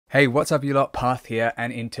Hey, what's up you lot, Parth here,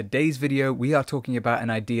 and in today's video we are talking about an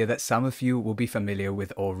idea that some of you will be familiar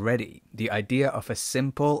with already, the idea of a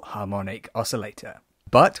simple harmonic oscillator.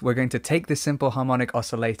 But we're going to take this simple harmonic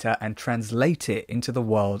oscillator and translate it into the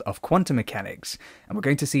world of quantum mechanics, and we're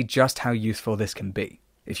going to see just how useful this can be.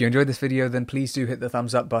 If you enjoyed this video, then please do hit the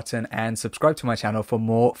thumbs up button and subscribe to my channel for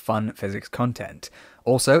more fun physics content.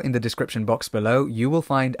 Also, in the description box below, you will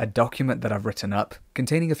find a document that I've written up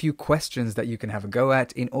containing a few questions that you can have a go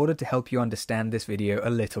at in order to help you understand this video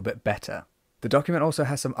a little bit better. The document also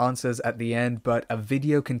has some answers at the end, but a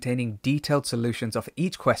video containing detailed solutions of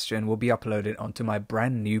each question will be uploaded onto my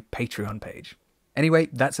brand new Patreon page. Anyway,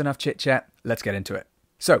 that's enough chit chat, let's get into it.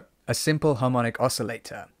 So, a simple harmonic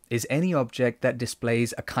oscillator is any object that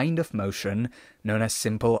displays a kind of motion known as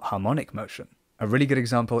simple harmonic motion. A really good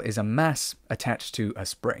example is a mass attached to a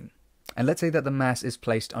spring. And let's say that the mass is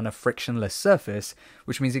placed on a frictionless surface,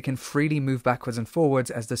 which means it can freely move backwards and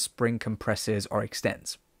forwards as the spring compresses or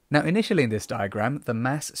extends. Now, initially in this diagram, the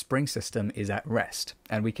mass spring system is at rest,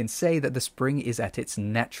 and we can say that the spring is at its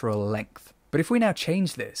natural length. But if we now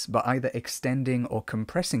change this by either extending or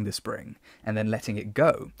compressing the spring, and then letting it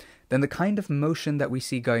go, then the kind of motion that we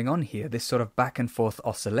see going on here, this sort of back and forth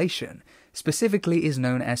oscillation, specifically is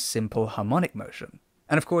known as simple harmonic motion.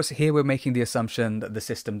 And of course, here we're making the assumption that the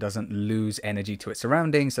system doesn't lose energy to its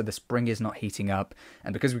surroundings, so the spring is not heating up,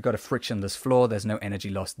 and because we've got a frictionless floor, there's no energy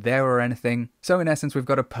lost there or anything. So in essence, we've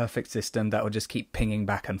got a perfect system that will just keep pinging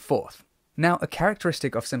back and forth. Now, a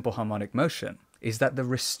characteristic of simple harmonic motion is that the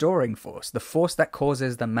restoring force, the force that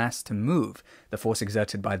causes the mass to move, the force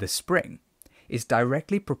exerted by the spring, is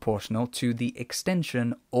directly proportional to the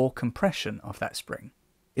extension or compression of that spring.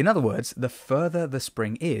 In other words, the further the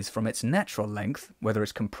spring is from its natural length, whether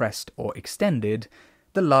it's compressed or extended,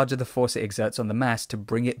 the larger the force it exerts on the mass to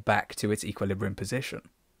bring it back to its equilibrium position.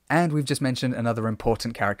 And we've just mentioned another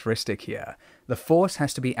important characteristic here. The force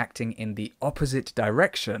has to be acting in the opposite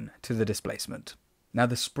direction to the displacement. Now,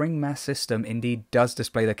 the spring mass system indeed does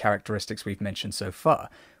display the characteristics we've mentioned so far,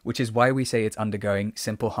 which is why we say it's undergoing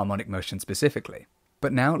simple harmonic motion specifically.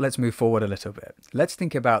 But now let's move forward a little bit. Let's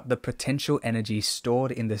think about the potential energy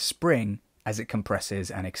stored in the spring as it compresses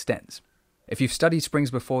and extends. If you've studied springs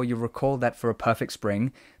before, you'll recall that for a perfect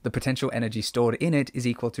spring, the potential energy stored in it is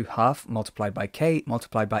equal to half multiplied by k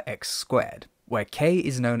multiplied by x squared, where k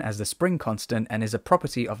is known as the spring constant and is a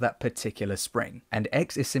property of that particular spring, and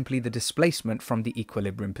x is simply the displacement from the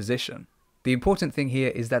equilibrium position. The important thing here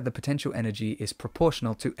is that the potential energy is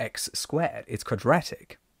proportional to x squared, it's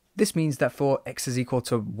quadratic. This means that for x is equal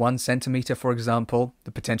to 1 centimeter, for example,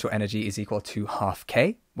 the potential energy is equal to half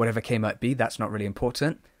k. Whatever k might be, that's not really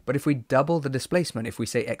important. But if we double the displacement, if we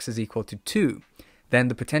say x is equal to 2, then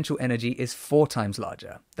the potential energy is 4 times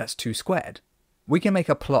larger. That's 2 squared. We can make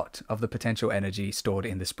a plot of the potential energy stored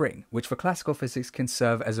in the spring, which for classical physics can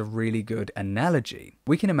serve as a really good analogy.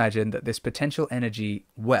 We can imagine that this potential energy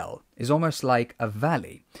well is almost like a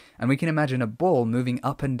valley, and we can imagine a ball moving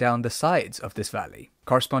up and down the sides of this valley,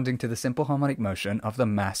 corresponding to the simple harmonic motion of the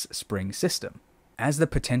mass spring system. As the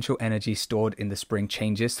potential energy stored in the spring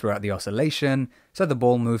changes throughout the oscillation, so the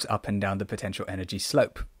ball moves up and down the potential energy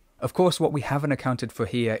slope. Of course, what we haven't accounted for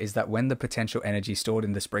here is that when the potential energy stored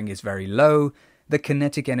in the spring is very low, the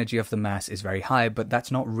kinetic energy of the mass is very high, but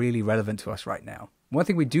that's not really relevant to us right now. One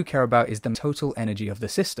thing we do care about is the total energy of the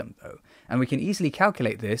system, though, and we can easily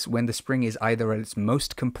calculate this when the spring is either at its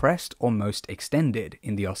most compressed or most extended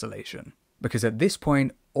in the oscillation. Because at this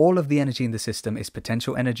point, all of the energy in the system is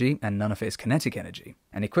potential energy and none of it is kinetic energy,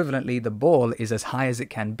 and equivalently, the ball is as high as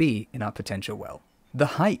it can be in our potential well.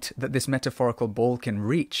 The height that this metaphorical ball can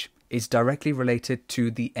reach is directly related to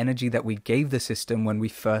the energy that we gave the system when we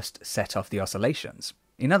first set off the oscillations.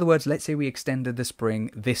 In other words, let's say we extended the spring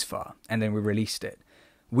this far and then we released it.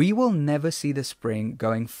 We will never see the spring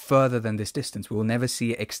going further than this distance. We will never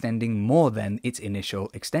see it extending more than its initial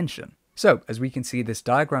extension. So, as we can see, this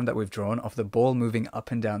diagram that we've drawn of the ball moving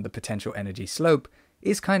up and down the potential energy slope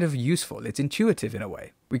is kind of useful. It's intuitive in a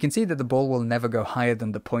way. We can see that the ball will never go higher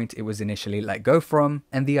than the point it was initially let go from,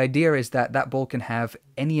 and the idea is that that ball can have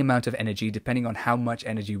any amount of energy depending on how much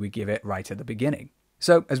energy we give it right at the beginning.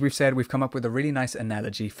 So, as we've said, we've come up with a really nice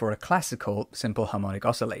analogy for a classical simple harmonic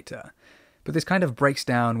oscillator. But this kind of breaks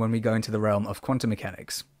down when we go into the realm of quantum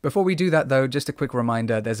mechanics. Before we do that though, just a quick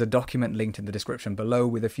reminder, there's a document linked in the description below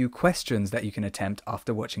with a few questions that you can attempt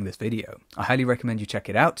after watching this video. I highly recommend you check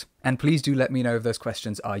it out, and please do let me know if those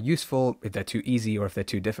questions are useful, if they're too easy or if they're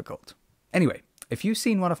too difficult. Anyway, if you've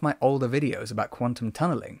seen one of my older videos about quantum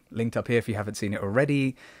tunneling, linked up here if you haven't seen it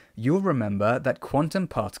already, you'll remember that quantum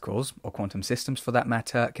particles, or quantum systems for that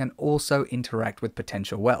matter, can also interact with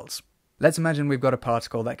potential wells. Let's imagine we've got a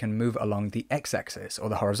particle that can move along the x-axis or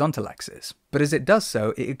the horizontal axis. But as it does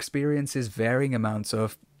so, it experiences varying amounts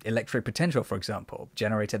of electric potential, for example,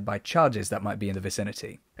 generated by charges that might be in the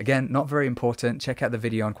vicinity. Again, not very important. Check out the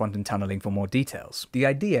video on quantum tunneling for more details. The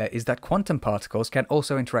idea is that quantum particles can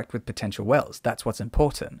also interact with potential wells. That's what's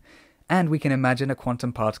important. And we can imagine a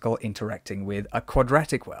quantum particle interacting with a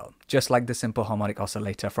quadratic well, just like the simple harmonic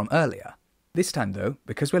oscillator from earlier. This time though,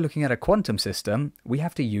 because we're looking at a quantum system, we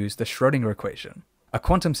have to use the Schrodinger equation. A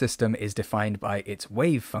quantum system is defined by its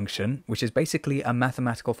wave function, which is basically a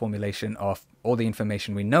mathematical formulation of all the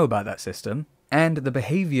information we know about that system, and the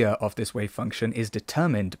behavior of this wave function is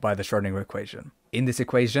determined by the Schrodinger equation. In this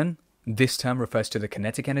equation, this term refers to the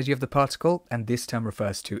kinetic energy of the particle, and this term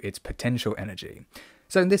refers to its potential energy.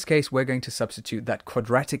 So in this case, we're going to substitute that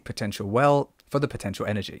quadratic potential well for the potential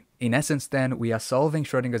energy. In essence then, we are solving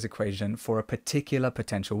Schrodinger's equation for a particular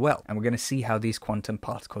potential well, and we're going to see how these quantum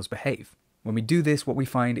particles behave. When we do this, what we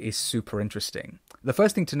find is super interesting. The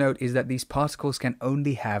first thing to note is that these particles can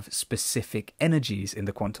only have specific energies in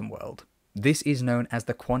the quantum world. This is known as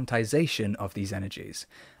the quantization of these energies.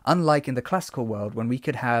 Unlike in the classical world, when we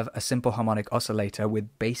could have a simple harmonic oscillator with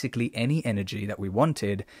basically any energy that we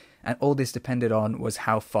wanted, and all this depended on was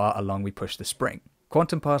how far along we pushed the spring.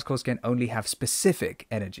 Quantum particles can only have specific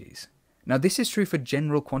energies. Now this is true for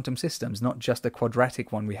general quantum systems, not just the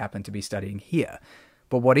quadratic one we happen to be studying here.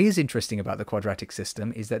 But what is interesting about the quadratic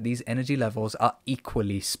system is that these energy levels are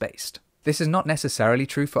equally spaced. This is not necessarily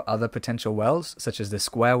true for other potential wells, such as the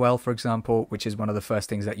square well, for example, which is one of the first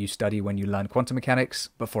things that you study when you learn quantum mechanics.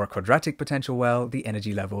 But for a quadratic potential well, the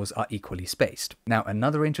energy levels are equally spaced. Now,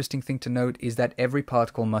 another interesting thing to note is that every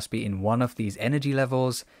particle must be in one of these energy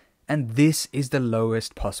levels, and this is the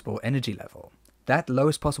lowest possible energy level. That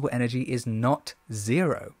lowest possible energy is not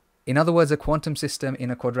zero. In other words, a quantum system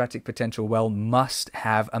in a quadratic potential well must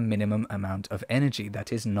have a minimum amount of energy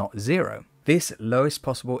that is not zero. This lowest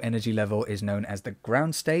possible energy level is known as the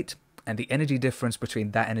ground state, and the energy difference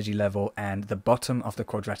between that energy level and the bottom of the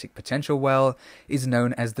quadratic potential well is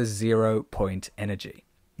known as the 0 point energy.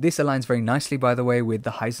 This aligns very nicely, by the way, with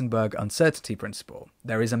the Heisenberg uncertainty principle.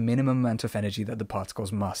 There is a minimum amount of energy that the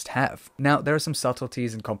particles must have. Now, there are some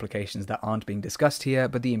subtleties and complications that aren't being discussed here,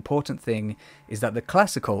 but the important thing is that the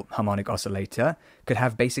classical harmonic oscillator could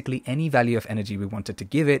have basically any value of energy we wanted to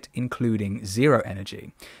give it, including zero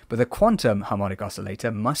energy. But the quantum harmonic oscillator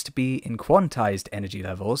must be in quantized energy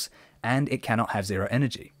levels, and it cannot have zero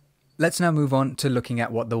energy. Let's now move on to looking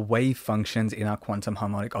at what the wave functions in our quantum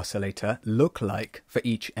harmonic oscillator look like for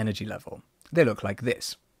each energy level. They look like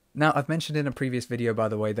this. Now, I've mentioned in a previous video, by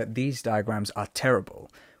the way, that these diagrams are terrible.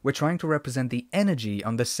 We're trying to represent the energy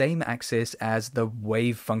on the same axis as the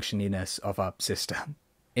wave functioniness of our system.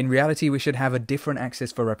 In reality, we should have a different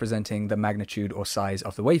axis for representing the magnitude or size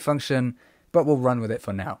of the wave function, but we'll run with it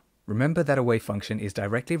for now. Remember that a wave function is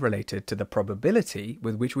directly related to the probability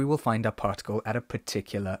with which we will find a particle at a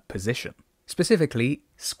particular position. Specifically,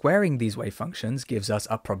 squaring these wave functions gives us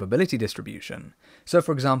a probability distribution. So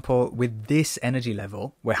for example, with this energy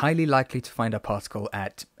level, we're highly likely to find a particle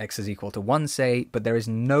at x is equal to 1, say, but there is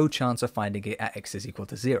no chance of finding it at x is equal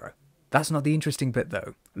to 0. That's not the interesting bit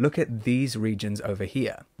though. Look at these regions over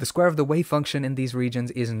here. The square of the wave function in these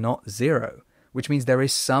regions is not 0. Which means there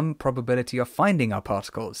is some probability of finding our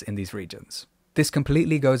particles in these regions. This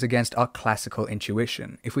completely goes against our classical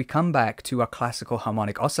intuition. If we come back to our classical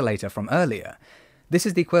harmonic oscillator from earlier, this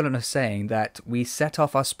is the equivalent of saying that we set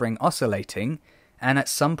off our spring oscillating, and at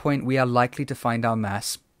some point we are likely to find our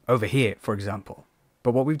mass over here, for example.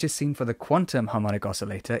 But what we've just seen for the quantum harmonic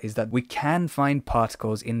oscillator is that we can find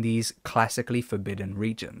particles in these classically forbidden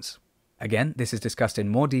regions. Again, this is discussed in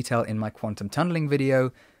more detail in my quantum tunneling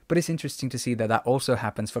video, but it's interesting to see that that also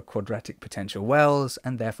happens for quadratic potential wells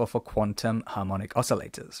and therefore for quantum harmonic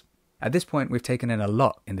oscillators. At this point, we've taken in a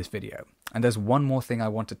lot in this video, and there's one more thing I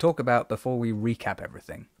want to talk about before we recap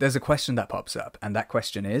everything. There's a question that pops up, and that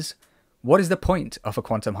question is, what is the point of a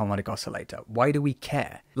quantum harmonic oscillator? Why do we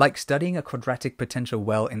care? Like, studying a quadratic potential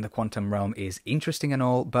well in the quantum realm is interesting and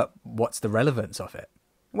all, but what's the relevance of it?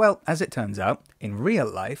 Well, as it turns out, in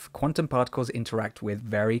real life, quantum particles interact with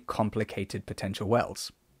very complicated potential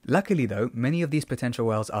wells. Luckily though, many of these potential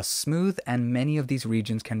wells are smooth and many of these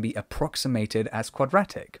regions can be approximated as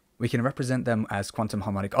quadratic. We can represent them as quantum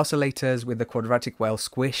harmonic oscillators with the quadratic well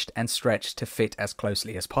squished and stretched to fit as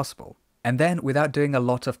closely as possible. And then, without doing a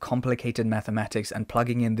lot of complicated mathematics and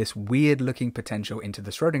plugging in this weird-looking potential into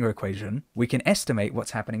the Schrodinger equation, we can estimate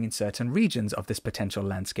what's happening in certain regions of this potential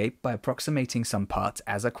landscape by approximating some parts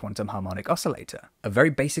as a quantum harmonic oscillator. A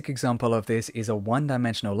very basic example of this is a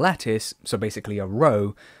one-dimensional lattice, so basically a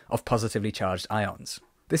row, of positively charged ions.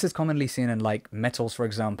 This is commonly seen in like metals, for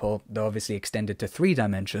example, though obviously extended to 3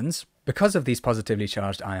 dimensions. Because of these positively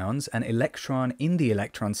charged ions, an electron in the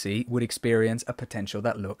electron sea would experience a potential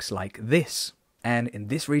that looks like this. And in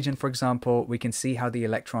this region, for example, we can see how the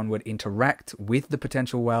electron would interact with the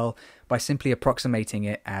potential well by simply approximating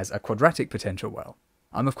it as a quadratic potential well.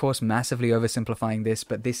 I'm of course massively oversimplifying this,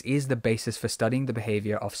 but this is the basis for studying the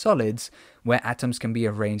behavior of solids, where atoms can be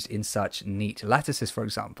arranged in such neat lattices, for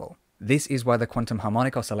example. This is why the quantum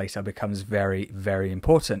harmonic oscillator becomes very, very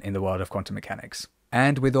important in the world of quantum mechanics.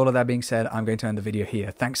 And with all of that being said, I'm going to end the video here.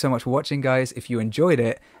 Thanks so much for watching, guys. If you enjoyed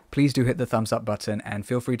it, please do hit the thumbs up button and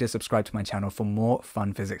feel free to subscribe to my channel for more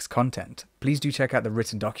fun physics content. Please do check out the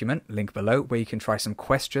written document, link below, where you can try some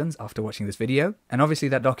questions after watching this video. And obviously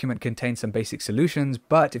that document contains some basic solutions,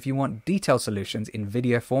 but if you want detailed solutions in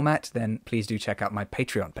video format, then please do check out my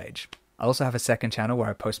Patreon page. I also have a second channel where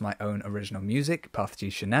I post my own original music, Parth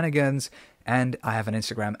G Shenanigans, and I have an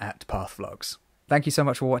Instagram at Parth Vlogs. Thank you so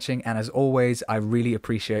much for watching, and as always, I really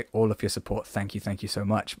appreciate all of your support. Thank you so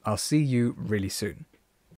much. I'll see you really soon.